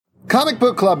Comic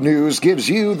Book Club News gives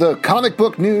you the comic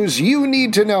book news you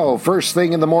need to know first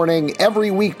thing in the morning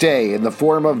every weekday in the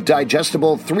form of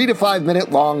digestible 3 to 5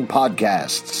 minute long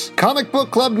podcasts. Comic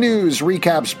Book Club News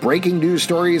recaps breaking news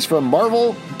stories from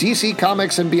Marvel, DC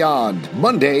Comics, and beyond,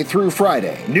 Monday through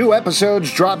Friday. New episodes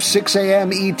drop 6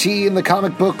 a.m. ET in the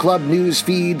Comic Book Club News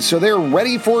feed, so they're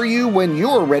ready for you when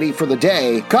you're ready for the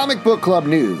day. Comic Book Club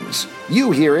News.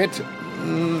 You hear it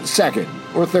second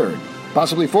or third,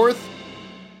 possibly fourth.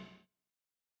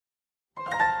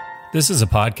 This is a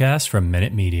podcast from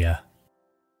Minute Media.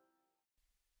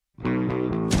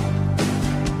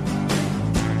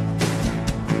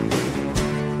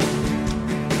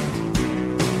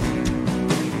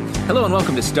 Hello and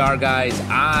welcome to Star Guys.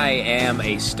 I am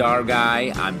a Star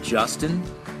Guy. I'm Justin.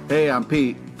 Hey, I'm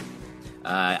Pete.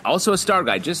 Also a Star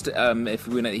Guy. Just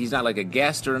he's not like a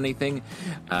guest or anything.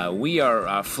 We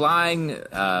are flying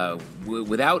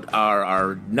without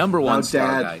our number one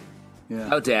Star Guy. Yeah.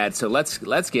 Oh, Dad. So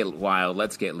let's get wild.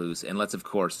 Let's get loose, and let's of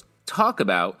course talk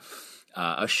about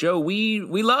a show we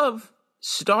love,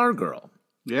 Stargirl.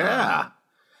 Yeah.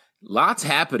 Lots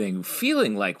happening.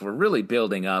 Feeling like we're really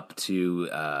building up to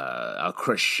a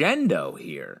crescendo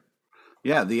here.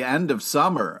 Yeah, the end of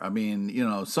summer. I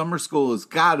mean, summer school has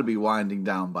got to be winding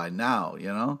down by now,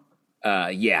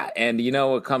 Yeah, and you know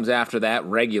what comes after that?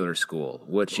 Regular school,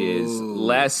 which is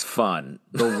less fun.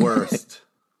 The worst.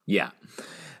 Yeah.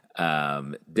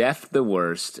 The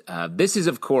worst. This is,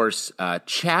 of course,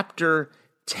 Chapter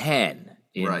 10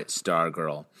 in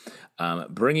Stargirl,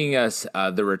 bringing us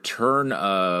the return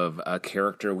of a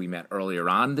character we met earlier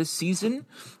on this season,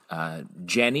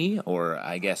 Jenny, or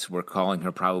I guess we're calling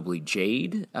her probably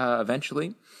Jade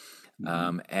eventually.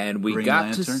 And we Green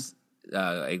got Lantern.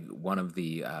 to one of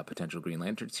the potential Green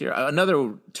Lanterns here.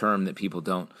 Another term that people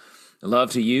don't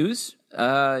love to use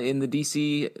in the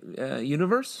DC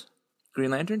universe. Green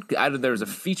Lantern? There was a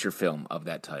feature film of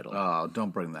that title. Oh, don't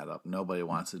bring that up. Nobody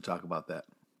wants to talk about that.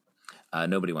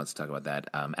 Nobody wants to talk about that.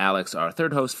 Alex, our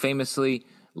third host, famously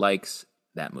likes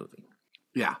that movie.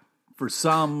 Yeah, for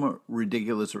some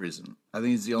ridiculous reason. I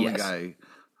think he's the only guy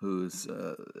who's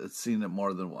seen it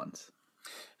more than once.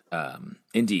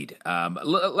 Indeed.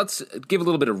 Let's give a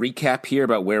little bit of recap here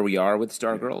about where we are with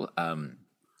Stargirl.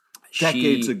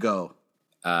 Decades ago.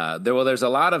 There's a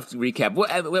lot of recap.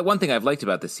 One thing I've liked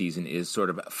about this season is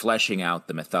sort of fleshing out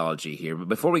the mythology here. But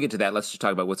before we get to that, let's just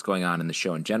talk about what's going on in the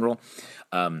show in general.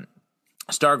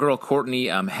 Stargirl Courtney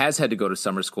has had to go to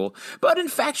summer school, but in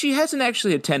fact, she hasn't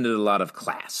actually attended a lot of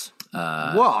class.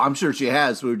 Well, I'm sure she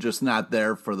has. We're just not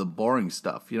there for the boring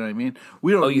stuff. You know what I mean?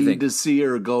 We don't need to see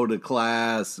her go to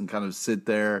class and kind of sit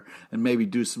there and maybe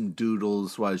do some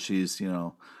doodles while she's,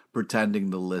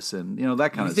 pretending to listen,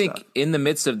 that kind of stuff. You think in the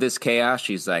midst of this chaos,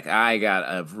 she's like, I got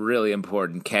a really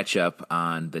important catch up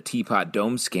on the Teapot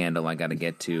Dome scandal I got to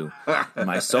get to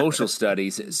my social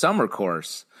studies summer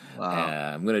course. Wow.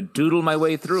 I'm going to doodle my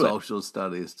way through social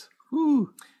studies.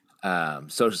 Woo.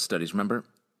 Social studies, remember?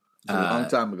 A long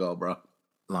time ago, bro.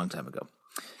 Long time ago.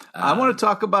 I want to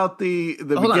talk about the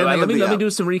beginning on, of let me do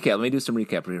some recap. Let me do some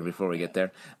recap here before we get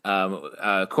there.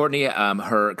 Courtney,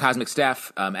 her cosmic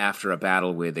staff, after a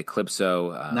battle with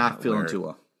Eclipso, not feeling too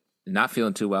well. Not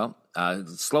feeling too well.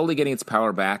 Slowly getting its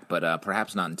power back, but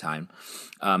perhaps not in time.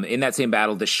 In that same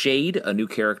battle, the Shade, a new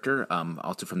character,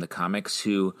 also from the comics,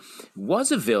 who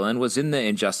was a villain, was in the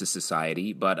Injustice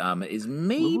Society, but is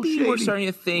maybe we're starting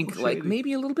to think like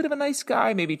maybe a little bit of a nice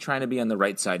guy, maybe trying to be on the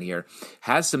right side here,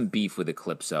 has some beef with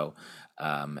Eclipso.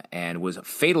 And was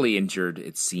fatally injured,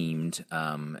 it seemed,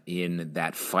 in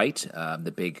that fight,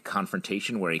 the big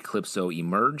confrontation where Eclipso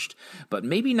emerged. But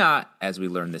maybe not, as we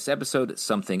learned this episode,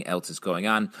 something else is going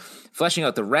on. Fleshing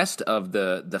out the rest of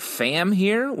the fam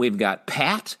here, we've got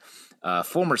Pat,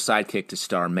 former sidekick to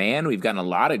Starman. We've gotten a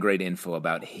lot of great info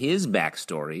about his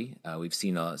backstory. We've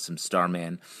seen some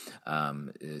Starman,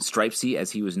 Stripesy, as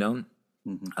he was known.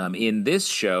 Mm-hmm. In this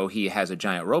show, he has a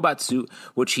giant robot suit,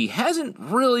 which he hasn't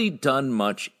really done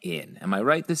much in. Am I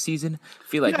right this season? I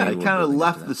feel like he kind of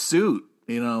left the suit.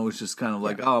 It was just kind of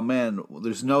like, oh man,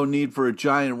 there's no need for a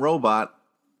giant robot.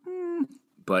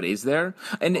 But is there?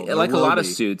 And like a lot of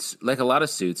suits,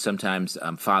 sometimes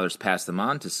fathers pass them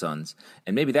on to sons,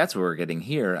 and maybe that's what we're getting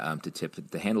here to tip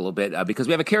the hand a little bit because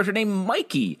we have a character named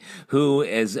Mikey, who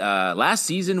is last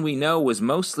season we know was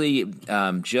mostly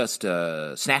just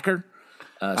a snacker.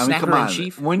 Snacker in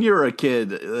chief. When you're a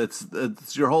kid,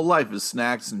 it's your whole life is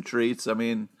snacks and treats. I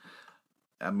mean,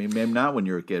 maybe not when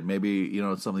you're a kid. Maybe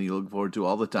it's something you look forward to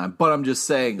all the time. But I'm just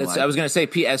saying. I was going to say,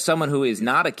 Pete, as someone who is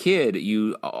not a kid,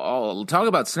 you all talk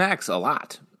about snacks a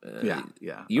lot. Yeah.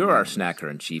 You're our snacker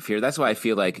in chief here. That's why I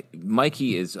feel like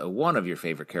Mikey is one of your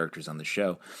favorite characters on the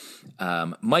show.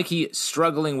 Mikey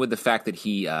struggling with the fact that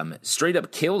he straight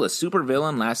up killed a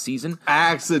supervillain last season.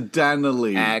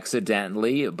 Accidentally,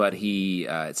 but he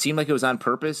it seemed like it was on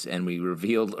purpose, and we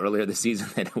revealed earlier this season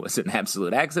that it was an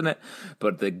absolute accident.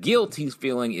 But the guilt he's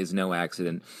feeling is no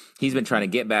accident. He's been trying to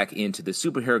get back into the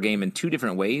superhero game in two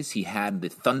different ways. He had the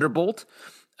Thunderbolt,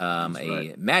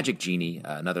 magic genie,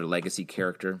 another legacy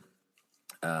character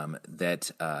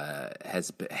that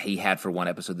he had for one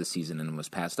episode this season and was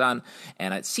passed on.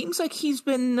 And it seems like he's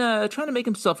been trying to make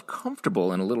himself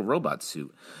comfortable in a little robot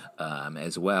suit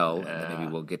as well. Yeah. That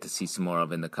maybe we'll get to see some more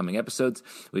of in the coming episodes.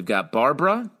 We've got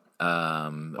Barbara,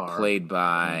 played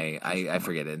by I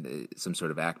forget it, some sort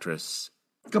of actress.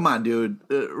 Come on, dude.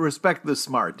 Respect the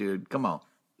smart, dude. Come on.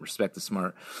 Respect the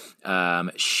smart.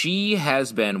 She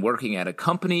has been working at a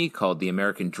company called The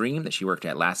American Dream that she worked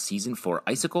at last season for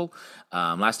Icicle.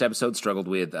 Last episode struggled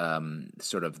with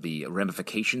sort of the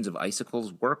ramifications of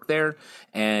Icicle's work there.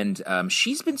 And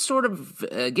she's been sort of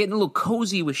getting a little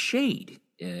cozy with Shade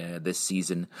this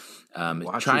season.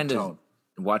 Watch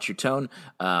your tone.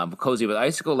 Cozy with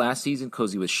Icicle last season,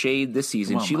 cozy with Shade this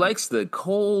season. She likes the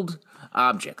cold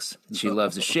objects. She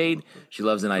loves a shade. She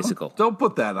loves an icicle. Don't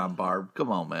put that on Barb. Come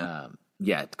on, man.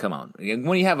 Yeah, come on.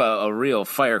 When you have a real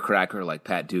firecracker like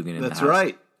Pat Dugan in the house. That's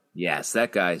right. Yes,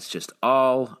 that guy's just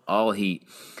all heat.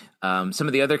 Some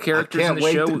of the other characters in the show.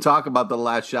 I can't wait to talk about The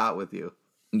Last Shot with you.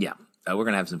 Yeah. We're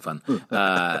going to have some fun. Some of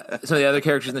the other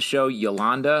characters in the show,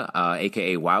 Yolanda,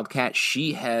 a.k.a. Wildcat,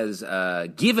 she has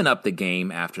given up the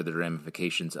game after the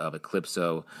ramifications of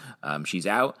Eclipso. She's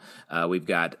out. We've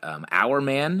got our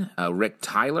man, Rick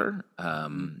Tyler.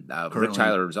 Rick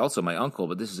Tyler is also my uncle,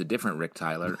 but this is a different Rick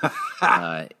Tyler.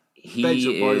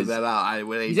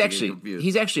 He's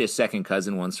actually a second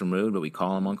cousin once removed, but we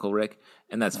call him Uncle Rick,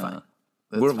 and that's fine.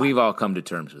 We've all come to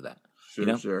terms with that.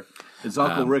 Sure. Is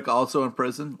Uncle Rick also in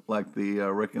prison, like the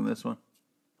Rick in this one?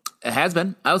 It has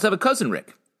been. I also have a cousin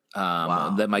Rick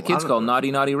that my kids call Naughty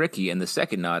Naughty Ricky, and the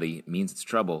second naughty means it's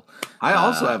trouble. I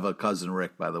also have a cousin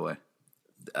Rick, by the way.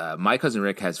 My cousin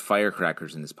Rick has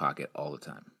firecrackers in his pocket all the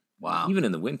time. Wow. Even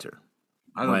in the winter.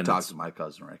 I don't talk to my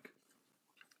cousin Rick.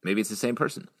 Maybe it's the same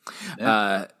person.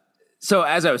 Yeah. So,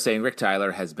 as I was saying, Rick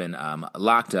Tyler has been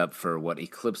locked up for what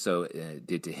Eclipso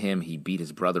did to him. He beat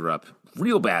his brother up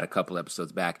real bad a couple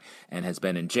episodes back and has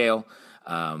been in jail.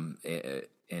 And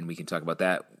we can talk about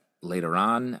that later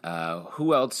on.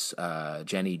 Who else?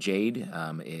 Jenny Jade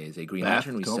is a Green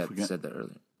Lantern. We said that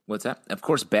earlier. What's that? Of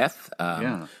course, Beth,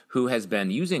 who has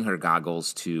been using her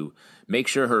goggles to make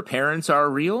sure her parents are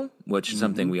real, which is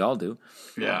something we all do.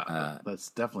 Yeah,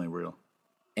 that's definitely real.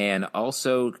 And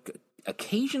also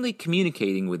occasionally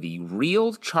communicating with the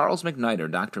real Charles McKnight, or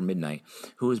Dr. Midnight,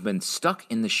 who has been stuck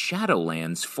in the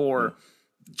Shadowlands for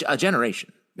a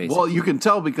generation, basically. Well, you can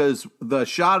tell because the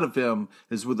shot of him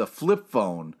is with a flip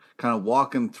phone, kind of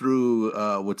walking through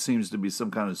what seems to be some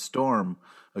kind of storm,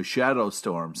 a shadow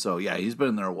storm. So, yeah, he's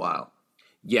been there a while.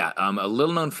 Yeah, a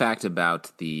little-known fact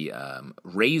about the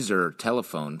Razor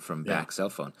telephone from back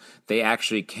cell phone, they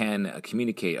actually can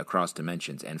communicate across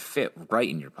dimensions and fit right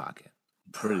in your pocket.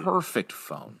 Perfect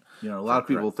phone. You know, a lot of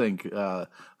people think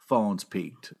phones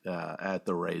peaked at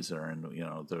the Razor, and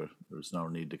there's no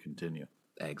need to continue.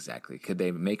 Exactly. Could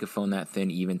they make a phone that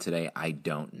thin even today? I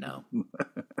don't know.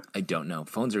 I don't know.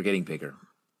 Phones are getting bigger.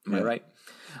 Am I right?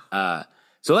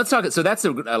 So let's talk. So that's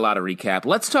a lot of recap.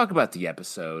 Let's talk about the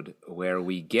episode where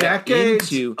we get decades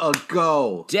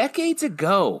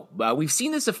ago. We've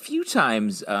seen this a few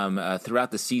times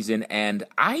throughout the season, and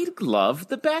I love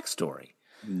the backstory.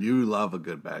 You love a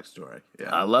good backstory.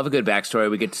 Yeah. I love a good backstory.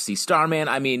 We get to see Starman.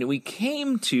 I mean, we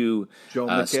came to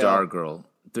Stargirl.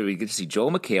 We get to see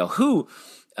Joel McHale, who,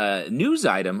 news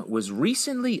item, was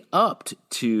recently upped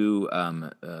to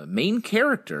main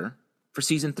character for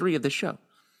season 3 of the show.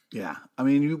 Yeah. I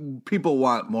mean, people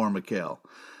want more McHale.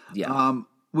 Yeah.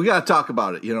 We got to talk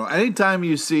about it. You know, anytime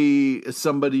you see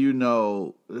somebody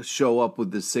show up with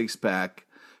the six-pack,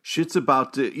 shit's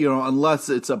about to, unless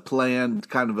it's a planned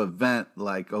kind of event,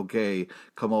 like, okay,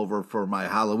 come over for my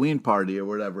Halloween party or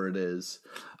whatever it is.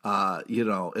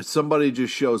 If somebody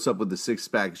just shows up with the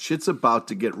six-pack, shit's about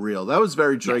to get real. That was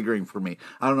very triggering for me.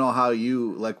 I don't know how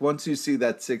you, once you see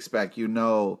that six-pack,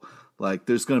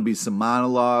 there's going to be some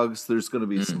monologues, there's going to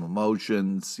be some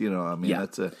emotions,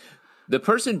 that's a... The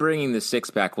person bringing the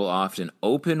six-pack will often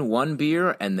open one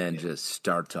beer and then just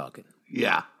start talking.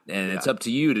 Yeah. And it's up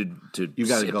to you to you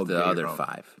gotta sip go the other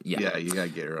 5. Yeah, you got to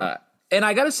get your own. And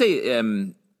I got to say,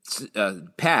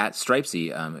 Pat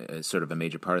Stripesy, sort of a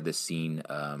major part of this scene,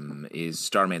 is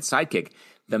Starman's sidekick.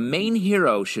 the main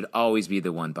hero should always be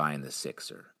the one buying the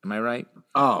sixer. Am I right?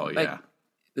 Oh, yeah.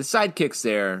 The sidekicks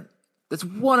there, that's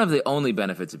one of the only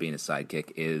benefits of being a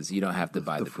sidekick is you don't have to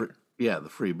buy the beer. Yeah, the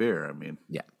free beer, I mean.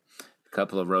 Yeah. A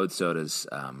couple of road sodas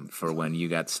for when you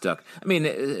got stuck. I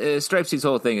mean, Stripes'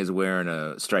 whole thing is wearing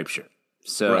a striped shirt.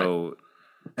 So... Right.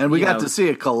 And we got to see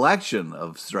a collection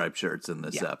of striped shirts in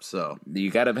this episode.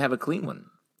 You got to have a clean one.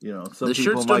 Some the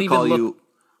people might call you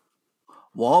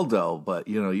Waldo, but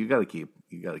you got to keep.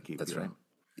 That's right.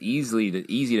 Easy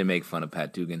to make fun of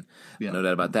Pat Dugan. No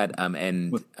doubt about that.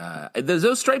 And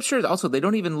those striped shirts also, they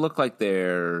don't even look like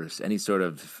there's any sort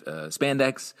of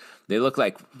spandex. They look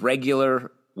like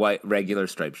regular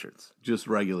striped shirts. Just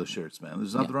regular shirts, man.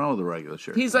 There's nothing wrong with a regular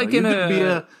shirt. He's like you can be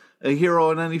a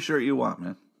hero in any shirt you want,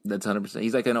 man. That's 100%.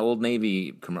 He's like an Old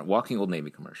Navy, walking Old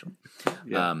Navy commercial.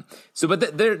 Yeah.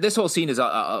 But this whole scene is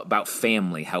about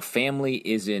family. How family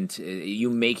isn't.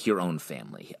 You make your own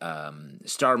family.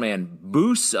 Starman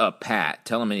boosts up Pat,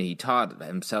 telling him he taught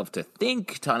himself to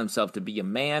think, taught himself to be a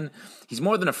man. He's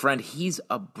more than a friend. He's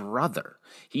a brother.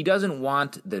 He doesn't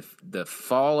want the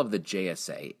fall of the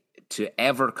JSA to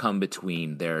ever come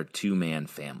between their two-man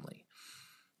family.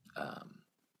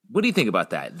 What do you think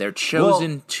about that? Their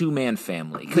chosen two-man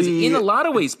family. Because in a lot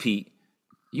of ways, Pete,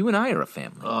 you and I are a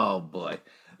family. Oh, boy.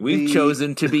 We've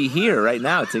chosen to be here right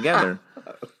now together.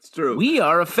 It's true. We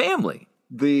are a family.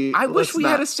 I wish we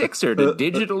had a sixer to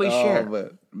digitally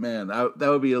share. Man, that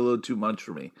would be a little too much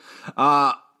for me.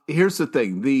 Here's the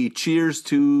thing. The cheers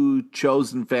to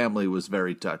chosen family was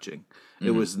very touching. Mm-hmm.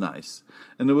 It was nice.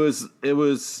 And it was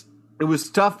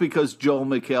tough because Joel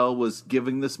McHale was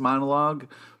giving this monologue,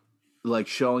 like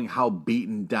showing how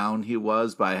beaten down he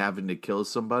was by having to kill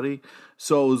somebody.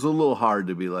 So it was a little hard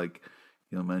to be like,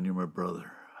 man, you're my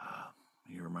brother.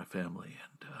 You're my family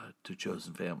and to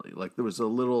chosen family. Like there was a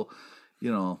little,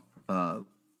 a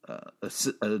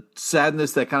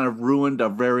sadness that kind of ruined a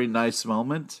very nice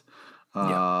moment.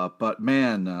 But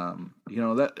man,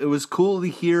 that it was cool to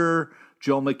hear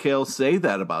Joel McHale say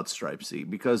that about Stripesy,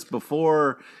 because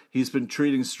before he's been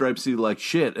treating Stripesy like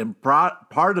shit. And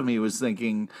part of me was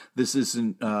thinking, this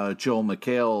isn't Joel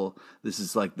McHale. This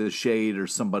is like the Shade or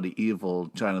somebody evil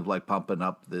trying to like pumping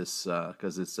up this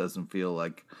because it doesn't feel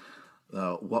like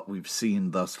what we've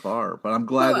seen thus far. But I'm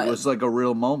glad it was like a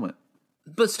real moment.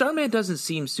 But Starman doesn't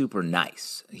seem super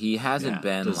nice. He hasn't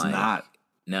been does like... not.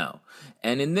 No.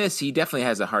 And in this, he definitely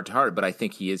has a heart-to-heart, but I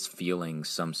think he is feeling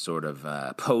some sort of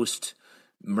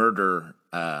post-murder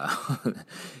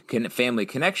family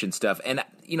connection stuff. And,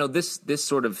 this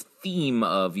sort of theme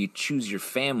of you choose your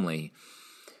family,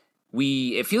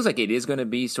 it feels like it is going to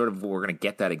be sort of, we're going to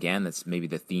get that again. That's maybe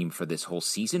the theme for this whole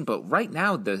season. But right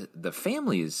now, the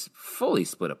family is fully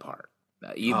split apart.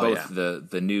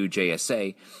 The new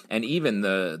JSA and even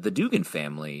the Dugan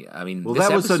family. I mean,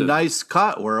 that was a nice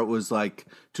cut where it was like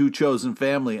two chosen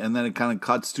family, and then it kind of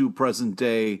cuts to present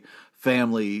day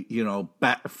family,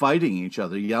 fighting each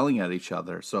other, yelling at each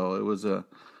other. So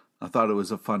I thought it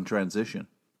was a fun transition.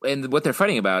 And what they're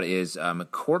fighting about is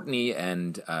Courtney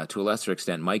and to a lesser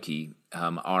extent Mikey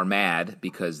are mad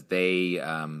because they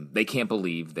can't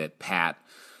believe that Pat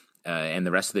and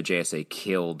the rest of the JSA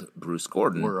killed Bruce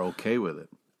Gordon. We're okay with it.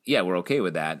 Yeah, we're okay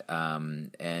with that.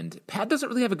 And Pat doesn't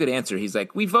really have a good answer. He's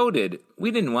like, we voted. We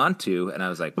didn't want to. And I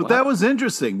was like, but that was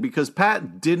interesting because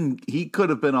Pat didn't. He could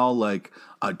have been all like,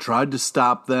 I tried to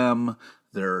stop them.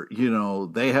 They're,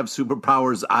 they have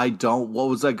superpowers. I don't. What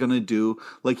was I going to do?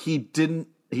 Like, he didn't.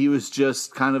 He was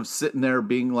just kind of sitting there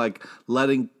being like,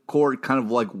 letting Court kind of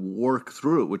like work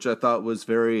through it, which I thought was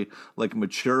very like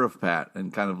mature of Pat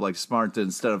and kind of like smart to,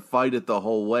 instead of fight it the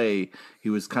whole way, he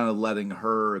was kind of letting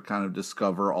her kind of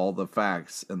discover all the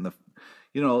facts. And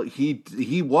he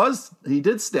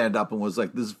did stand up and was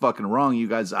like, this is fucking wrong. You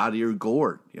guys out of your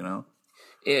gourd,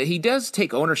 He does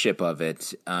take ownership of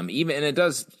it. And it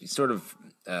does sort of,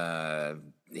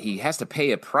 he has to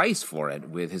pay a price for it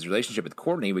with his relationship with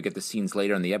Courtney. We get the scenes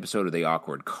later in the episode of the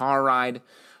awkward car ride.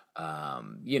 I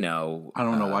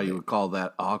don't know why you would call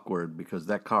that awkward, because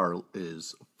that car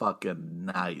is fucking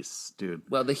nice, dude.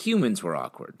 Well, the humans were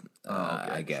awkward,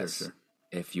 I guess. Sure.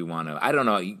 If you want to, I don't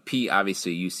know. Pete,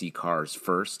 obviously, you see cars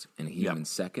first and humans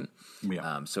second.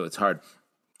 Yeah. So it's hard.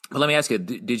 But let me ask you: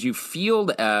 did you feel?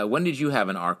 When did you have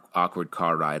an awkward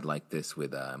car ride like this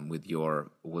with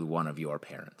one of your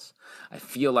parents? I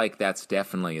feel like that's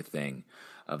definitely a thing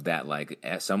of that. Like,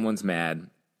 someone's mad.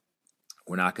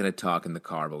 We're not going to talk in the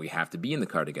car, but we have to be in the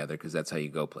car together because that's how you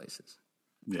go places.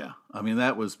 Yeah. I mean,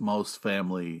 that was most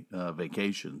family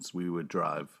vacations. We would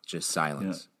drive. Just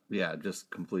silence. Just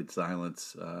complete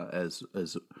silence as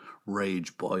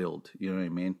rage boiled. You know what I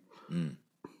mean? Mm.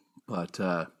 But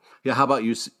yeah, how about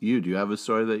you? Do you have a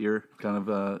story that you're kind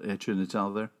of itching to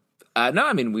tell there? No,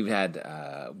 I mean we've had.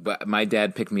 But my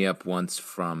dad picked me up once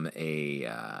from a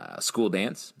school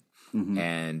dance,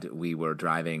 and we were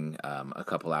driving a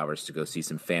couple hours to go see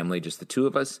some family, just the two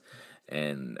of us,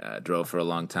 and drove for a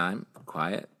long time,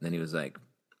 quiet. Then he was like,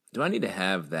 "Do I need to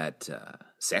have that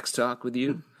sex talk with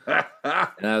you?" And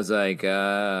I was like,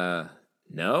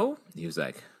 "No." He was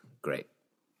like, "Great."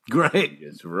 Great.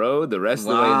 Just rode the rest of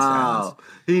the way in silence.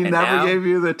 He never gave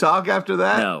you the talk after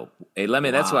that? No. Hey, let me.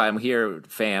 Wow. That's why I'm here,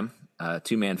 fam.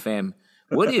 Two-man fam.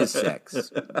 What is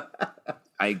sex?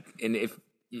 And if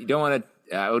you don't want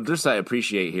to, I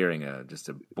appreciate hearing just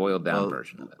a boiled down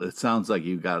version of it. It sounds like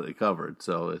you got it covered,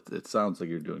 so it sounds like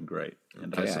you're doing great,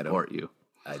 and I support you.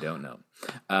 I don't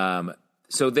know.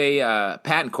 So they,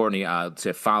 Pat and Courtney,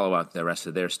 to follow up the rest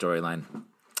of their storyline,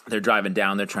 they're driving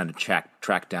down. They're trying to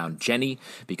track down Jenny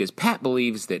because Pat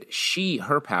believes that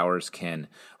her powers can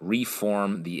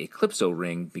reform the Eclipso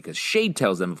ring because Shade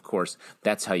tells them, of course,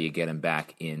 that's how you get him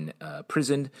back in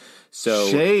prison. So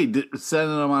Shade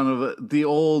sending him on the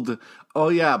old,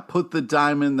 put the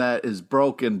diamond that is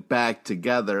broken back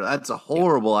together. That's a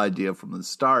horrible idea from the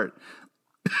start.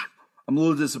 I'm a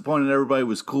little disappointed everybody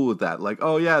was cool with that. Like,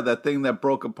 that thing that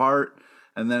broke apart.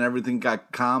 And then everything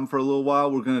got calm for a little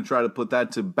while. We're going to try to put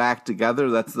that back together.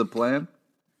 That's the plan.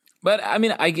 But, I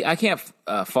mean, I can't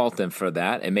fault them for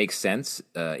that. It makes sense.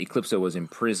 Eclipso was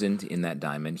imprisoned in that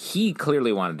diamond. He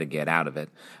clearly wanted to get out of it.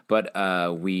 But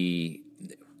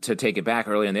to take it back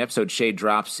early in the episode, Shade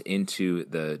drops into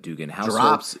the Dugan household.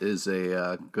 Drops is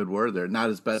a good word there. Not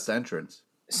his best entrance.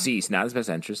 Not his best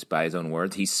entrance, by his own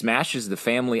words. He smashes the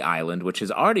family island, which has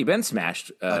already been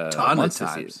smashed a ton of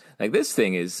times. Like, this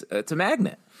thing it's a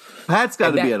magnet. Pat's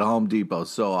got to be at Home Depot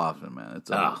so often, man.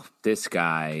 This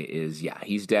guy is,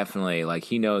 he's definitely, like,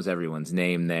 he knows everyone's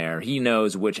name there. He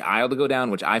knows which aisle to go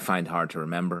down, which I find hard to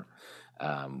remember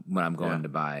when I'm going to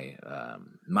buy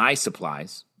my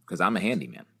supplies, because I'm a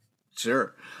handyman.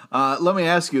 Sure. Let me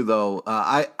ask you, though,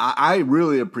 I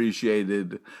really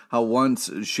appreciated how once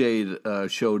Shade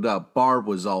showed up, Barb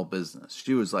was all business.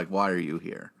 She was like, why are you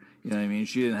here? You know what I mean?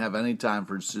 She didn't have any time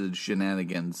for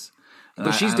shenanigans.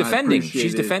 But she's defending.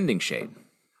 She's defending Shade.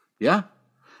 Yeah.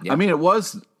 I mean, it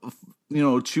was,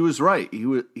 she was right.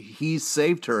 He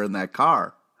saved her in that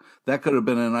car. That could have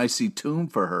been an icy tomb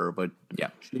for her, but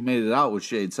she made it out with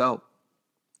Shade's help.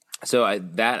 So I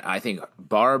think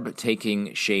Barb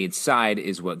taking Shade's side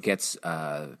is what gets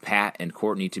Pat and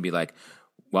Courtney to be like,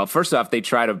 well, first off, they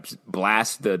try to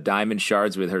blast the diamond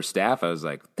shards with her staff. I was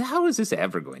like, how is this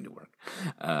ever going to work?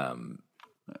 I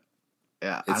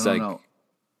don't know.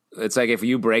 It's like if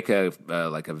you break a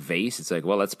vase, it's like,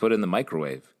 well, let's put it in the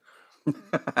microwave.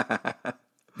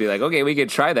 Be like, okay, we could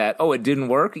try that. Oh, it didn't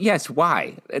work? Yes,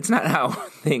 why? It's not how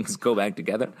things go back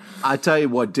together. I tell you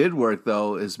what did work,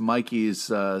 though, is Mikey's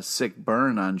sick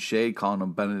burn on Shade calling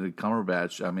him Benedict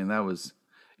Cumberbatch. I mean,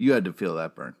 you had to feel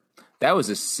that burn. That was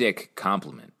a sick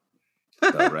compliment,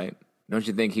 though, right? Don't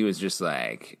you think he was just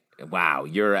like, wow,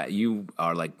 you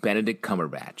are like Benedict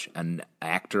Cumberbatch, an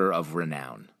actor of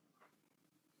renown.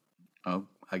 Oh,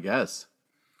 I guess.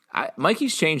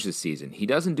 Mikey's changed this season. He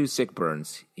doesn't do sick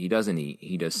burns. He doesn't eat.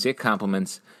 He does sick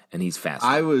compliments, and he's fast.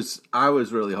 I was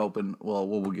really hoping. Well,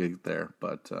 we'll get there,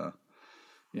 but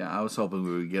I was hoping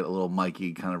we would get a little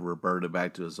Mikey kind of reverted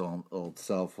back to his old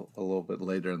self a little bit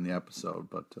later in the episode.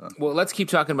 But well, let's keep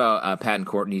talking about Pat and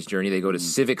Courtney's journey. They go to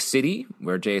Civic City,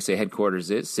 where JSA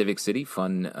headquarters is. Civic City,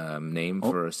 fun name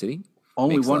for a city.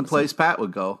 Only one place Pat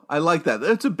would go. I like that.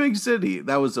 It's a big city.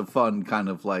 That was a fun kind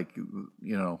of like,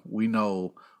 we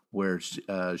know where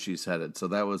she's headed. So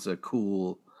that was a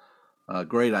cool,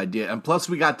 great idea. And plus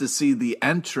we got to see the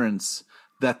entrance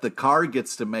that the car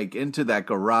gets to make into that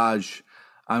garage.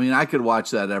 I mean, I could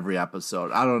watch that every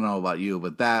episode. I don't know about you,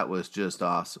 but that was just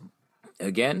awesome.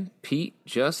 Again, Pete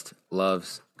just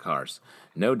loves cars.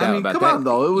 No doubt about that. Come on,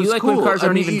 though. It was You like cool. when cars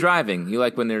aren't even driving. You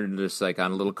like when they're just like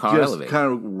on a little car elevator.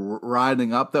 Kind of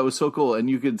riding up. That was so cool. And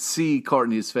you could see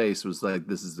Courtney's face was like,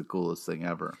 this is the coolest thing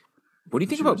ever. What do you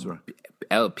think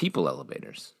about people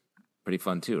elevators? Pretty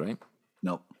fun too, right?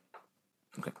 Nope.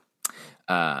 Okay.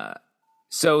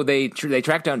 So they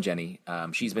track down Jenny.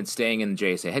 She's been staying in the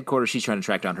JSA headquarters. She's trying to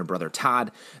track down her brother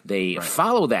Todd. They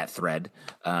follow that thread,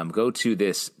 go to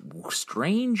this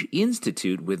strange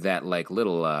institute with that like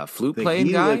little flute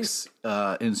playing guy. The Helix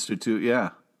Institute, yeah.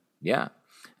 Yeah.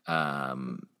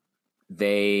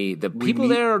 People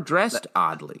there are dressed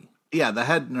oddly. Yeah, the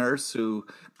head nurse, who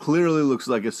clearly looks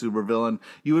like a supervillain.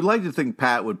 You would like to think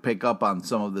Pat would pick up on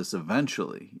some of this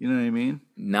eventually. You know what I mean?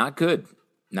 Not good.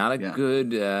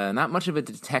 Not much of a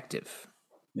detective.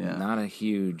 Not a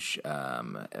huge,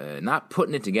 not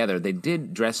putting it together. They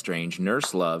did dress strange.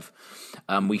 Nurse Love.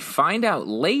 We find out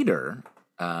later.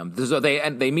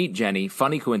 They meet Jenny.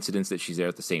 Funny coincidence that she's there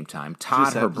at the same time.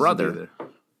 Todd, her brother.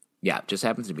 Yeah, just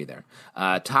happens to be there.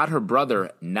 Todd, her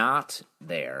brother, not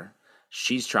there.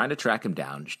 She's trying to track him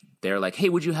down. They're like, hey,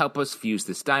 would you help us fuse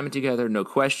this diamond together? No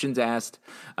questions asked.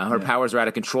 Her powers are out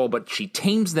of control, but she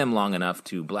tames them long enough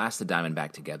to blast the diamond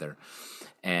back together.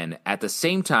 And at the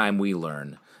same time, we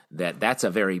learn that that's a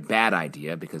very bad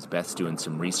idea because Beth's doing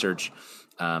some research.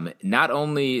 Not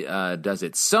only does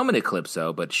it summon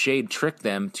Eclipso, but Shade tricked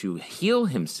them to heal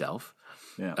himself,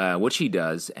 which he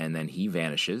does, and then he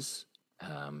vanishes,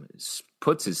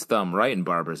 puts his thumb right in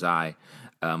Barbara's eye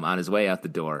on his way out the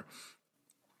door.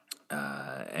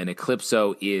 And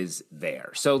Eclipso is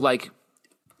there. So,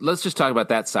 let's just talk about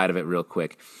that side of it real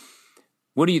quick.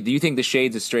 Do you think the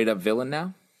Shade's a straight up villain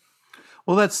now?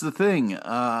 Well, that's the thing.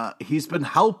 He's been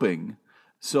helping,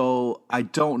 so I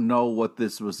don't know what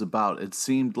this was about. It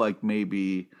seemed like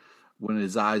maybe when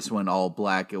his eyes went all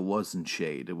black, it wasn't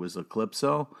Shade. It was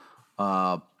Eclipso.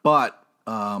 But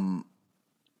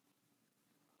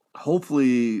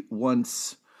hopefully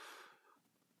once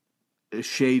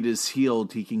Shade is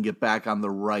healed, he can get back on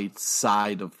the right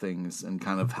side of things and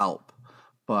kind of help.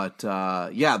 But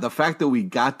the fact that we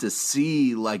got to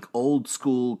see old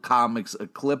school comics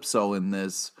Eclipso in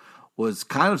this was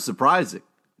kind of surprising.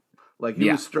 He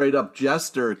was straight up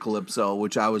Jester Eclipso,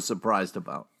 which I was surprised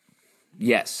about.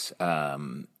 Yes. I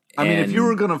mean, if you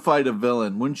were going to fight a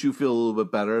villain, wouldn't you feel a little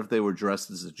bit better if they were dressed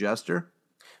as a Jester?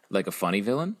 Like a funny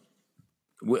villain?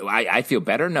 I feel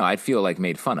better? No, I'd feel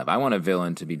made fun of. I want a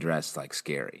villain to be dressed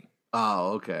scary.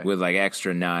 Oh, okay. With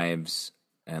extra knives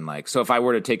and so if I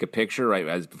were to take a picture right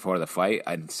as before the fight,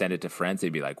 I'd send it to friends.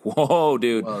 They'd be like, "Whoa,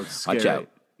 dude, watch out!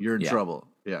 You're in trouble."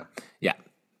 Yeah.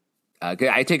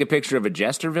 I take a picture of a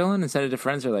Jester villain and send it to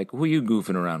friends. They're like, "Who are you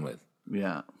goofing around with?"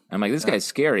 Yeah. I'm like, "This guy's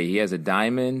scary. He has a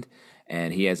diamond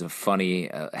and he has a funny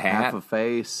hat, half a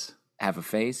face."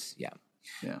 Yeah.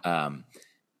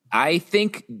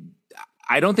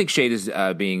 I don't think Shade is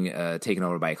being taken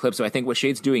over by Eclipso. I think what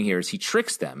Shade's doing here is he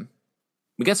tricks them.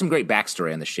 We got some great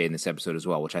backstory on the Shade in this episode as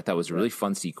well, which I thought was a really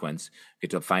fun sequence. We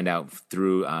get to find out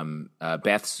through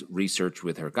Beth's research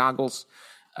with her goggles.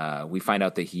 We find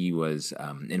out that he was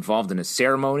involved in a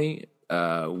ceremony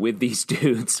with these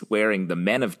dudes wearing the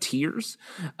Men of Tears.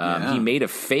 He made a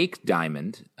fake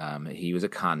diamond. He was a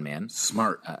con man.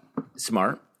 Smart.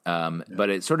 But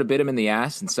it sort of bit him in the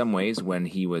ass in some ways when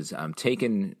he was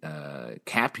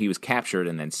he was captured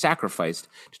and then sacrificed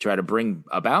to try to bring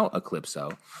about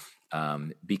Eclipso.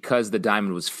 Because the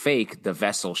diamond was fake, the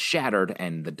vessel shattered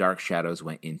and the dark shadows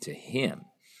went into him.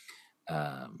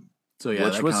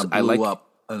 Which was blew up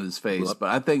on his face. But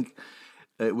I think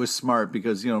it was smart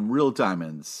because real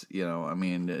diamonds,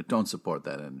 don't support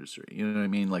that industry. You know what I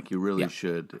mean? You really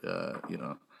should,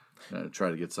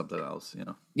 try to get something else.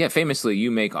 Yeah, famously,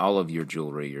 you make all of your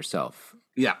jewelry yourself.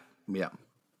 Yeah.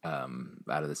 Out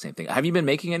of the same thing. Have you been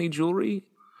making any jewelry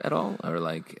at all, or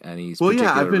any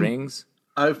particular rings?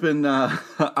 I've been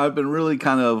really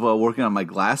kind of working on my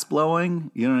glass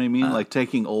blowing. You know what I mean?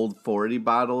 Taking old 40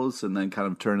 bottles and then kind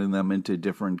of turning them into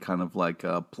different kind of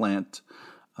plant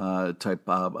type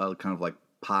kind of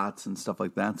pots and stuff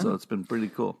like that. So it's been pretty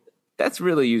cool. That's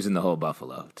really using the whole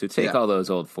buffalo to take all those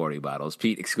old 40 bottles.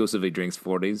 Pete exclusively drinks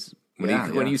 40s.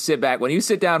 When you sit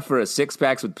down for a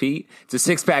 6-pack with Pete, it's a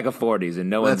 6-pack of 40s,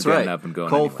 and no one's getting up and going.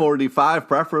 Colt 45,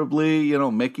 preferably.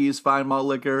 Mickey's fine malt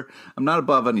liquor. I'm not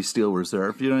above any Steel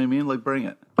Reserve. You know what I mean? Bring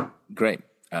it. Great.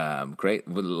 Great.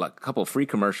 With a couple of free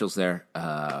commercials there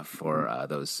for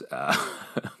those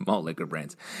malt liquor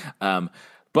brands.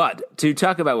 But to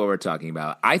talk about what we're talking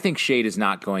about, I think Shade is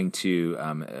not going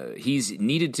to he's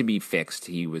needed to be fixed.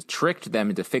 He was tricked them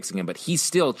into fixing him, but he's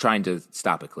still trying to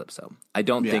stop Eclipso. I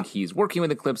don't think he's working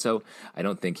with Eclipso. I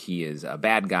don't think he is a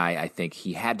bad guy. I think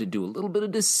he had to do a little bit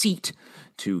of deceit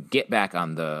to get back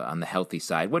on the healthy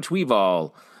side, which we've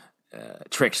all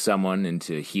tricked someone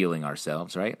into healing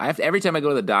ourselves, right? Every time I go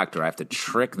to the doctor, I have to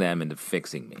trick them into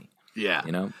fixing me.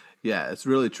 Yeah. Yeah, it's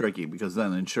really tricky because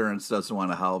then insurance doesn't want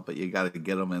to help, but you got to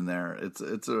get them in there. It's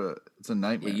a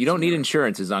nightmare. You don't need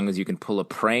insurance as long as you can pull a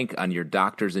prank on your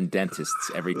doctors and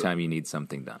dentists every time you need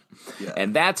something done. Yeah.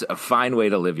 And that's a fine way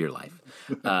to live your life.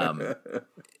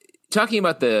 Talking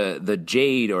about the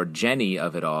Jade or Jenny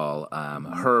of it all,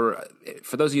 her,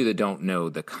 for those of you that don't know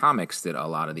the comics that a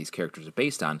lot of these characters are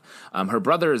based on, her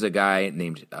brother is a guy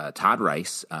named Todd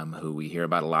Rice, who we hear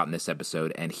about a lot in this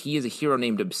episode, and he is a hero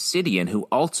named Obsidian who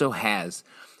also has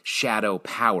shadow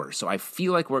power. So I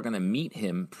feel like we're going to meet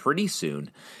him pretty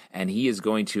soon, and he is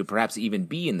going to perhaps even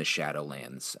be in the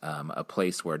Shadowlands, a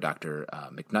place where Dr.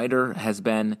 McNider has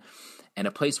been, and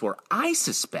a place where I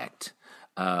suspect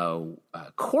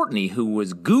Courtney, who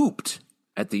was gooped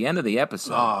at the end of the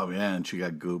episode. Oh, man, she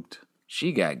got gooped.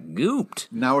 She got gooped.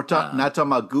 Now we're not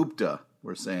talking about Gupta.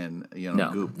 We're saying, no,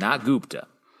 gooped. Not Gupta.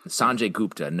 Sanjay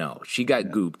Gupta, no. She got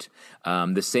gooped.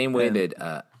 The same way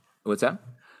that, what's that?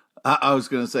 I was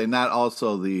going to say, not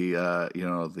also the,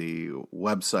 the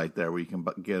website there where you can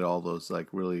get all those like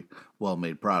really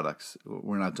well-made products.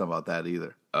 We're not talking about that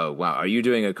either. Oh, wow. Are you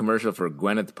doing a commercial for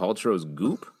Gwyneth Paltrow's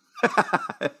Goop?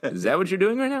 Is that what you're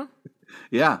doing right now?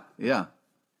 Yeah.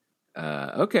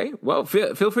 Okay. Well,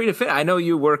 feel free to fit. I know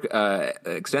you work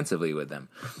extensively with them.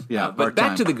 Yeah, but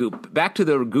back to the Goop. Back to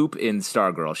the Goop in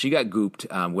Stargirl. She got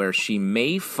gooped, where she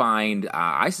may find,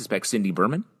 I suspect, Cindy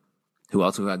Berman, who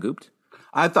also got gooped.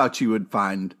 I thought she would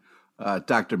find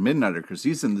Dr. Midnighter because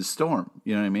he's in the storm.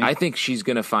 You know what I mean? I think she's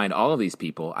going to find all of these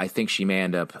people. I think she may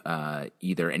end up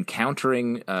either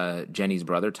encountering Jenny's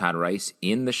brother, Todd Rice,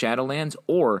 in the Shadowlands,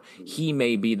 or he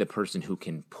may be the person who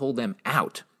can pull them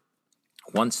out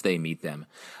once they meet them.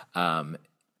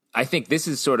 I think this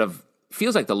is sort of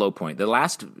feels like the low point. The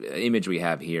last image we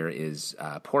have here is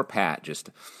poor Pat just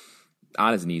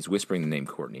on his knees whispering the name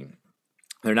Courtney.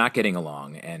 They're not getting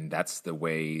along, and that's the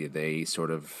way they sort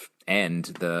of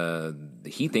end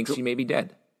he thinks she may be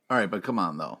dead. All right, but come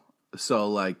on, though. So,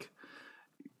 like,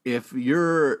 if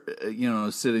you're,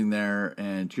 sitting there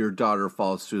and your daughter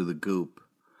falls through the goop,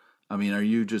 I mean, are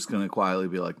you just going to quietly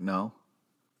be like, no?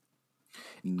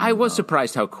 I was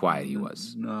surprised how quiet he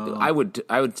was. No. I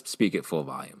would speak at full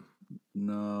volume.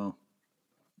 No.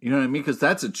 You know what I mean? Because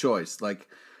that's a choice. Like,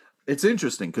 it's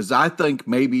interesting because I think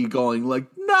maybe going like,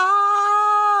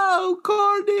 no,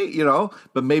 Courtney,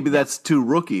 but maybe that's too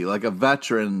rookie. Like a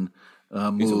veteran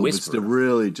move is to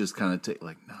really just kind of take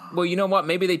like, no. Well, you know what?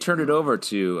 Maybe they turned it over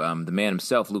to the man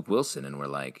himself, Luke Wilson, and were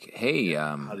like, hey,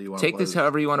 take this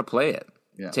however you want to play it.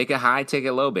 Yeah. Take it high, take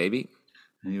it low, baby.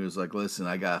 And he was like, listen,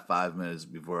 I got 5 minutes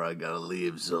before I got to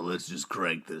leave, so let's just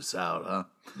crank this out, huh?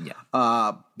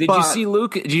 Yeah. Did you see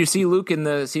Luke? Did you see Luke in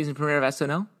the season premiere of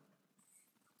SNL?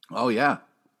 Oh, yeah.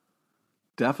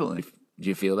 Definitely. Did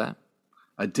you feel that?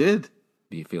 I did.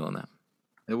 Are you feeling that?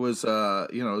 It was, it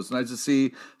was nice to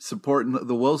see supporting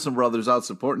the Wilson brothers out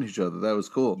supporting each other. That was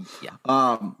cool. Yeah.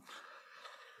 But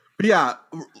yeah,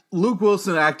 Luke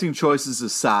Wilson acting choices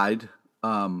aside,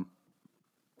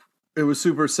 it was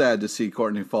super sad to see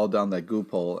Courtney fall down that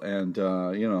goop hole. And,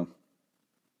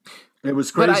 it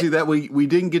was crazy that we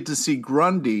didn't get to see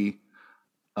Grundy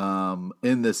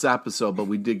in this episode, but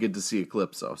we did get to see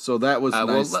Eclipso. So that was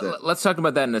nice. Let's talk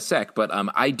about that in a sec. But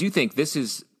I do think this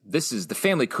is the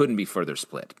family couldn't be further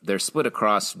split. They're split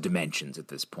across dimensions at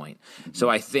this point. Mm-hmm. So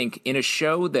I think in a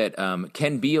show that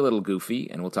can be a little goofy,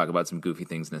 and we'll talk about some goofy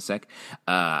things in a sec,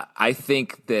 I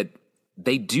think that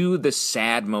they do the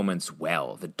sad moments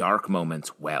well, the dark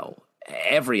moments well.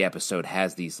 Every episode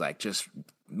has these like just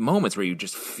moments where you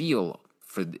just feel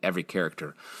for every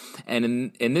character.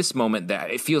 And in this moment,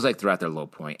 that it feels like throughout their low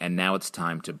point, and now it's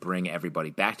time to bring everybody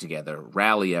back together,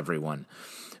 rally everyone,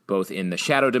 both in the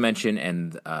shadow dimension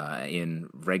and in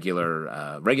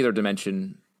regular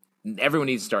dimension. Everyone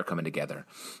needs to start coming together.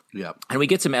 Yeah. And we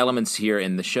get some elements here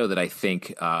in the show that I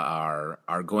think are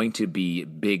going to be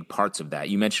big parts of that.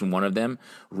 You mentioned one of them.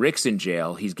 Rick's in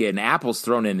jail. He's getting apples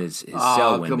thrown in his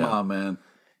cell window. Come on, man.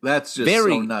 That's just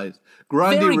so nice.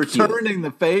 Grundy returning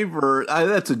the favor.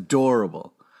 That's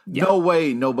adorable. Yep. No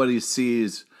way nobody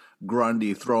sees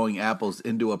Grundy throwing apples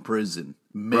into a prison.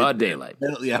 Broad daylight.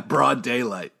 Yeah, broad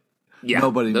daylight. Yeah,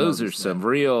 nobody. Those are some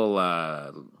real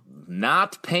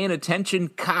not paying attention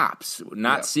cops,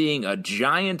 not seeing a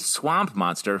giant swamp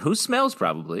monster who smells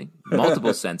probably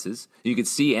multiple senses. You could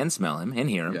see and smell him and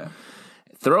hear him. Yeah.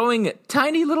 Throwing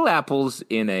tiny little apples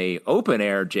in a open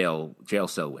air jail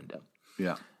cell window.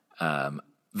 Yeah.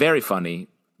 Very funny,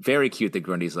 very cute that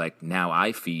Grundy's like, now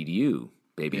I feed you,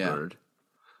 baby bird.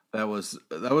 That was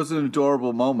an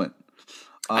adorable moment.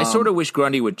 I sort of wish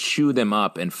Grundy would chew them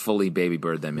up and fully baby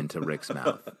bird them into Rick's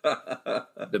mouth.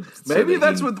 Maybe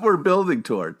that's what we're building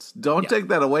towards. Don't take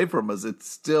that away from us. It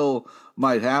still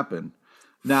might happen.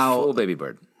 Now, full baby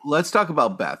bird. Let's talk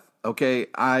about Beth. Okay,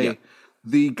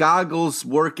 the goggles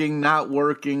working, not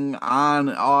working, on,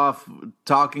 off,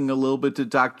 talking a little bit to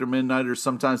Dr. Midnighter.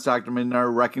 Sometimes Dr.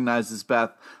 Midnighter recognizes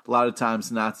Beth. A lot of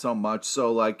times not so much.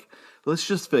 So, let's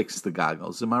just fix the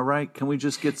goggles. Am I right? Can we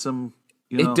just get some...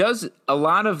 It does. A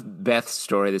lot of Beth's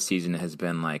story this season has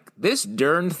been like, this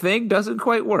darn thing doesn't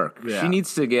quite work. Yeah. She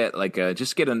needs to get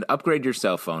upgrade your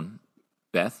cell phone,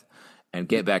 Beth, and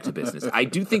get back to business. I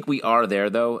do think we are there,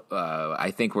 though.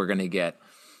 I think we're going to get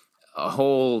a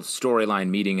whole storyline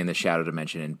meeting in the Shadow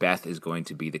Dimension, and Beth is going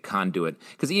to be the conduit.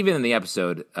 Because even in the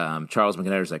episode, Charles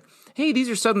McNider's like, hey, these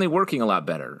are suddenly working a lot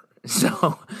better.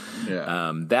 So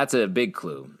that's a big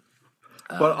clue.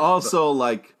 But also,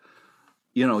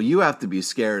 you have to be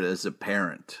scared as a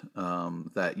parent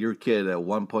that your kid at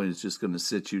one point is just going to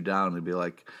sit you down and be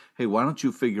like, hey, why don't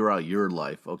you figure out your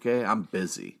life, okay? I'm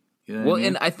busy. You know what I mean?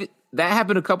 And I think that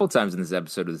happened a couple times in this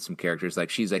episode with some characters. Like,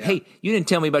 she's like, hey, you didn't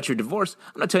tell me about your divorce.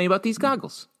 I'm not telling you about these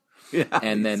goggles. Yeah,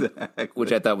 and then, exactly.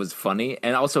 Which I thought was funny.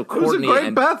 And also Courtney. It was a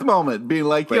great Beth moment, being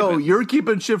like, yo, you're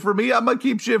keeping shit for me. I'm going to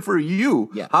keep shit for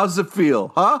you. Yeah. How does it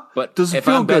feel? Huh? But does it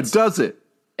feel good? Does it?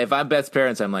 If I'm Beth's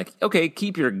parents, I'm like, okay,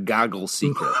 keep your goggle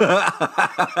secret.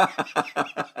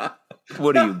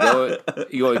 What are you going?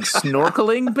 You going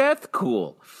snorkeling, Beth?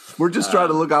 Cool. We're just trying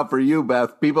to look out for you,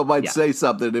 Beth. People might say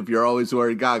something if you're always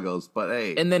wearing goggles, but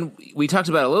hey. And then we talked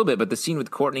about it a little bit, but the scene with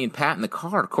Courtney and Pat in the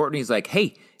car, Courtney's like,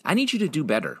 hey, I need you to do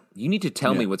better. You need to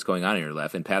tell me what's going on in your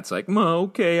life. And Pat's like,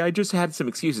 okay, I just had some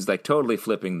excuses, like totally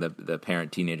flipping the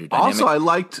parent-teenager dynamic. Also, I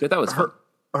liked that was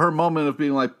her moment of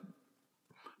being like,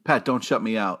 Pat, don't shut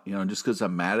me out. Just because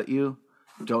I'm mad at you,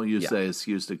 don't use that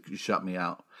excuse to shut me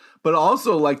out. But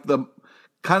also, like, the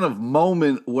kind of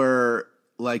moment where,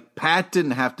 like, Pat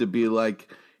didn't have to be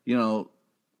like,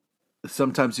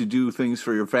 sometimes you do things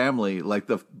for your family. Like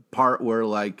the part where,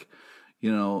 like,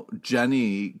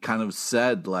 Jenny kind of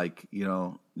said, like,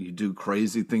 you do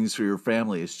crazy things for your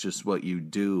family. It's just what you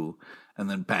do. And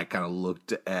then Pat kind of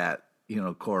looked at,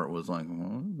 Court was like,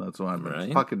 that's what I've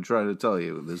been fucking trying to tell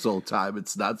you this whole time.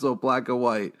 It's not so black and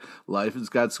white. Life has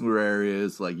got some gray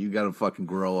areas. Like, you got to fucking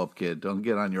grow up, kid. Don't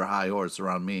get on your high horse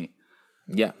around me.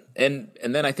 Yeah. And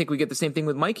then I think we get the same thing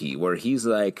with Mikey, where he's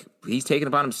like, he's taking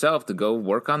upon himself to go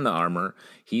work on the armor.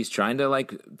 He's trying to,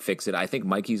 like, fix it. I think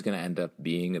Mikey's going to end up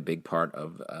being a big part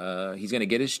of, he's going to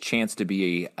get his chance to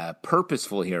be a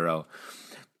purposeful hero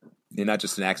and not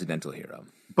just an accidental hero.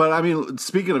 But, I mean,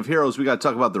 speaking of heroes, we got to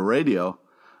talk about the radio.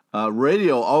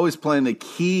 Radio always playing a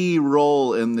key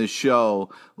role in this show.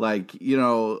 Like,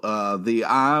 the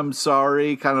I'm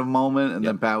sorry kind of moment. And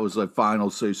then Pat was like, fine, I'll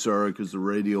say sorry because the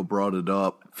radio brought it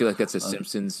up. I feel like that's a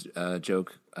Simpsons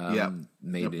joke. Made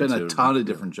there have been a ton of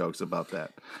different jokes about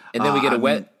that. And then we get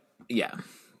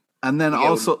And then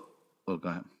also... Oh, go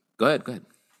ahead. Go ahead.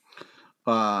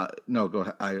 No, go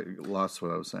ahead. I lost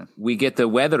what I was saying. We get the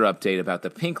weather update about the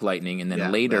pink lightning, and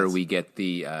then later we get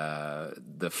the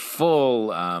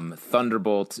full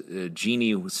Thunderbolt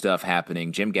genie stuff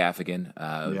happening. Jim Gaffigan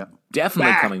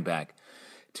definitely coming back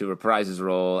to reprise his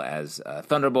role as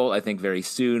Thunderbolt. I think very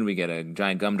soon we get a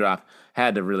giant gumdrop.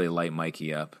 Had to really light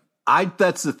Mikey up.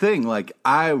 That's the thing. Like,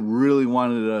 I really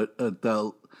wanted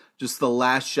just the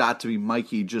last shot to be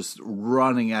Mikey just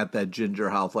running at that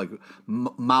ginger house, like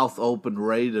mouth open,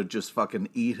 ready to just fucking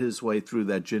eat his way through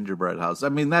that gingerbread house. I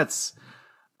mean,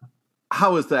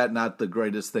 how is that not the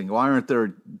greatest thing? Why aren't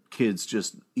there kids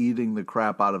just eating the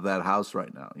crap out of that house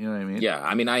right now? You know what I mean? Yeah,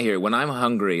 I mean, I hear it. When I'm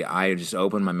hungry, I just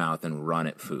open my mouth and run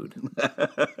at food.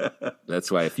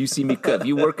 That's why if you see me, if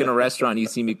you work in a restaurant, you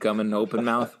see me coming open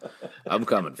mouth, I'm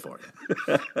coming for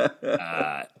you.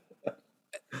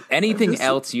 Anything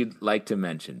else you'd like to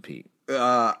mention, Pete?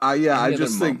 I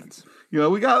just think,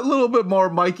 we got a little bit more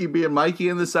Mikey being Mikey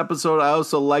in this episode. I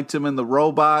also liked him in the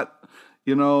robot,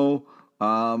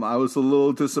 I was a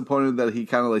little disappointed that he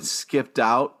kind of like skipped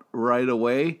out right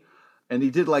away. And he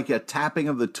did like a tapping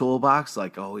of the toolbox,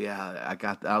 like, oh yeah,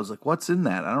 I was like, what's in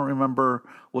that? I don't remember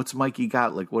what's Mikey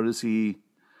got. Like, what's in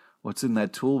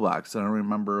that toolbox? I don't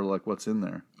remember like what's in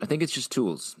there. I think it's just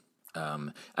tools.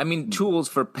 Tools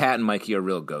for Pat and Mikey are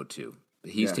real go-to.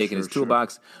 He's taking his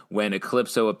toolbox. When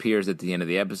Eclipso appears at the end of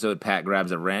the episode, Pat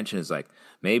grabs a wrench and is like,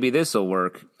 maybe this will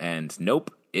work. And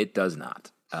nope, it does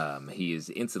not. He is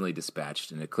instantly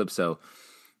dispatched, and Eclipso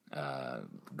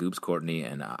goops Courtney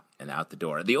and out the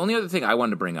door. The only other thing I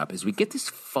wanted to bring up is we get this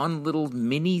fun little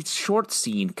mini short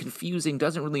scene, confusing,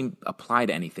 doesn't really apply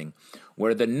to anything,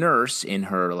 where the nurse in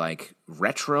her like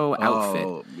retro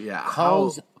outfit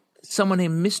calls someone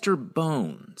named Mr.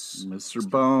 Bones. Mr.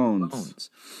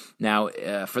 Bones. Now,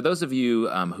 for those of you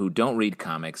who don't read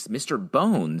comics, Mr.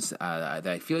 Bones, that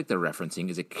I feel like they're referencing,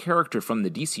 is a character from the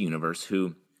DC universe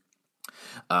who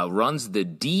runs the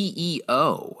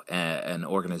DEO, an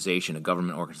organization, a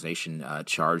government organization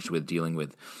charged with dealing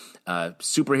with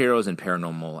superheroes and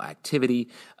paranormal activity.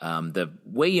 The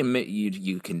way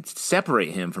you can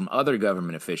separate him from other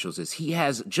government officials is he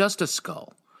has just a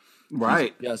skull.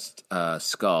 Right. He's just a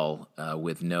skull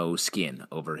with no skin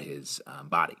over his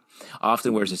body.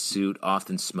 Often wears a suit,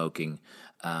 often smoking.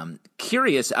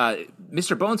 Curious,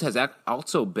 Mr. Bones has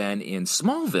also been in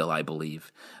Smallville, I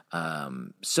believe.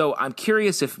 So I'm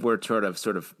curious if we're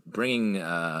sort of bringing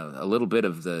a little bit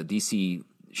of the DC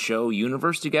show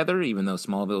universe together, even though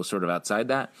Smallville is sort of outside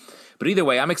that. But either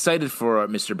way, I'm excited for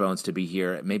Mr. Bones to be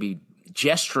here, maybe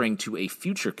gesturing to a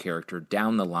future character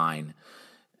down the line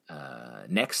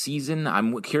next season.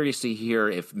 I'm curious to hear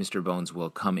if Mr. Bones will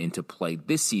come into play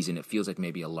this season. It feels like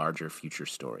maybe a larger future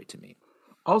story to me.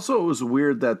 Also, it was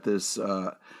weird that this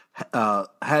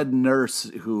head nurse,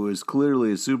 who is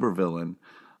clearly a supervillain,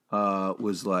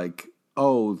 was like,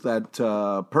 oh,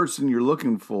 that person you're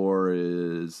looking for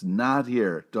is not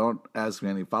here. Don't ask me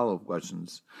any follow-up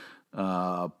questions.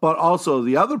 But also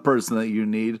the other person that you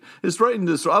need is right in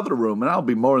this other room, and I'll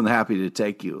be more than happy to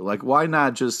take you. Like, why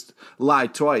not just lie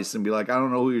twice and be like, I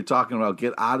don't know who you're talking about.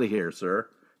 Get out of here, sir.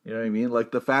 You know what I mean?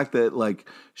 Like, the fact that, like,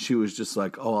 she was just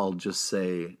like, oh, I'll just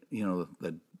say, you know,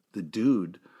 that the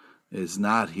dude is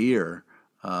not here.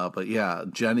 But yeah,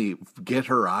 Jenny, get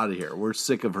her out of here. We're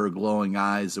sick of her glowing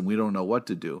eyes, and we don't know what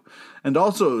to do. And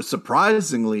also,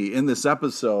 surprisingly, in this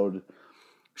episode,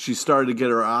 she started to get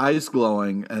her eyes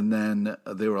glowing, and then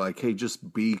they were like, hey,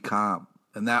 just be calm.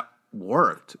 And that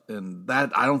worked. And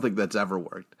that, I don't think that's ever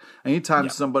worked. Anytime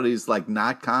somebody's like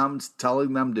not calm,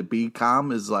 telling them to be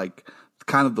calm is like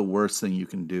kind of the worst thing you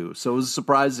can do. So it was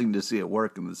surprising to see it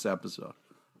work in this episode.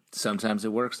 Sometimes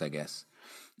it works, I guess.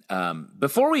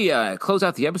 Before we close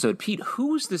out the episode, Pete,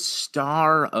 who's the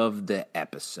star of the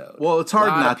episode? Well, it's hard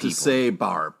not to say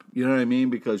Barb. You know what I mean?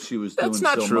 Because she was doing so much.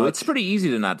 That's not true. It's pretty easy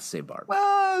to not to say Barb.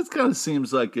 Well, it kind of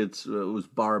seems like it was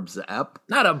Barb's ep.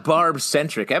 Not a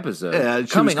Barb-centric episode. Yeah,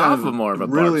 coming off of more of a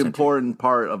really important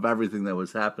part of everything that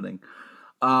was happening.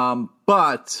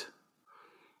 But,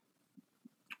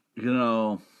 you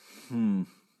know, I'm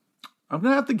going to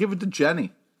have to give it to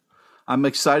Jenny. I'm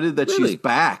excited that she's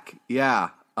back. Yeah.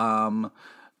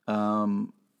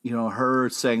 You know, her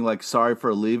saying like sorry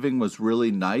for leaving was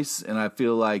really nice, and I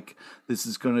feel like this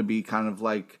is going to be kind of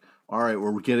like, all right,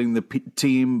 we're getting the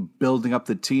team, building up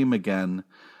the team again.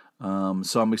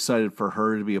 So I'm excited for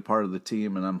her to be a part of the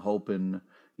team, and I'm hoping,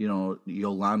 you know,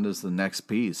 Yolanda's the next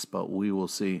piece, but we will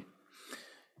see.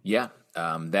 Yeah,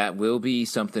 that will be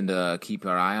something to keep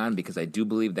our eye on, because I do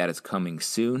believe that is coming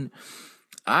soon.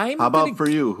 How about for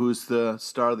you? Who's the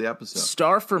star of the episode?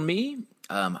 Star for me?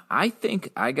 I think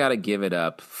I got to give it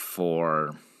up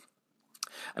for,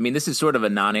 I mean, this is sort of a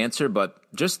non-answer, but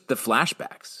just the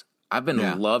flashbacks. I've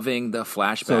been loving the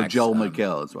flashbacks. So Joel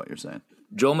McHale is what you're saying.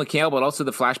 Joel McHale, but also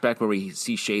the flashback where we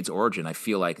see Shade's origin. I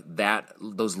feel like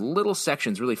those little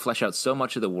sections really flesh out so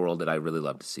much of the world that I really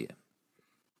love to see it.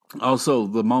 Also,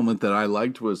 the moment that I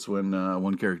liked was when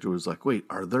one character was like, wait,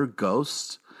 are there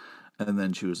ghosts? And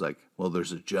then she was like, well,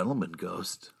 there's a gentleman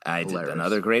ghost. I did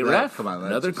another great ref. Come on,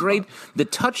 another great. Fun. The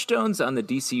touchstones on the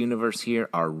DC universe here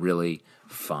are really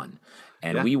fun.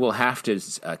 And we will have to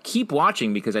keep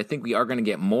watching, because I think we are going to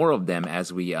get more of them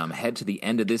as we head to the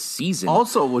end of this season.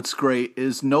 Also, what's great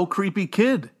is no creepy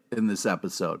kid in this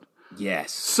episode.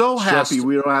 Yes. So happy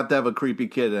we don't have to have a creepy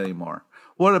kid anymore.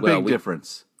 What a big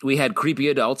difference. We had creepy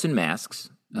adults in masks,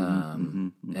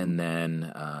 and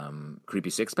then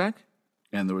creepy six-pack.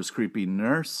 And there was creepy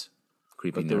nurse.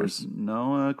 But there was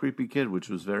no creepy kid, which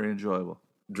was very enjoyable.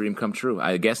 Dream come true.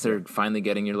 I guess they're finally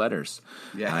getting your letters.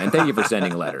 Yeah. And thank you for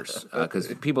sending letters,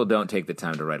 because people don't take the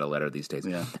time to write a letter these days.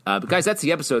 Yeah. But guys, that's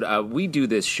the episode. We do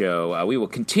this show. We will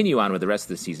continue on with the rest of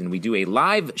the season. We do a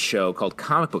live show called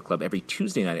Comic Book Club every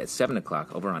Tuesday night at 7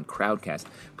 o'clock over on Crowdcast.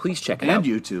 Please check it out.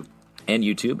 And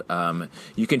YouTube.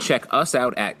 You can check us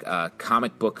out at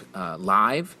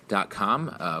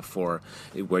comicbooklive.com for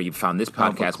where you found this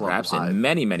podcast, perhaps, and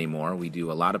many, many more. We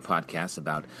do a lot of podcasts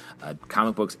about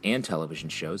comic books and television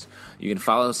shows. You can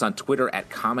follow us on Twitter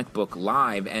at Comic Book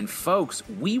Live. And, folks,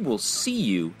 we will see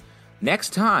you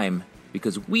next time,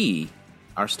 because we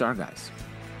are Star Guys.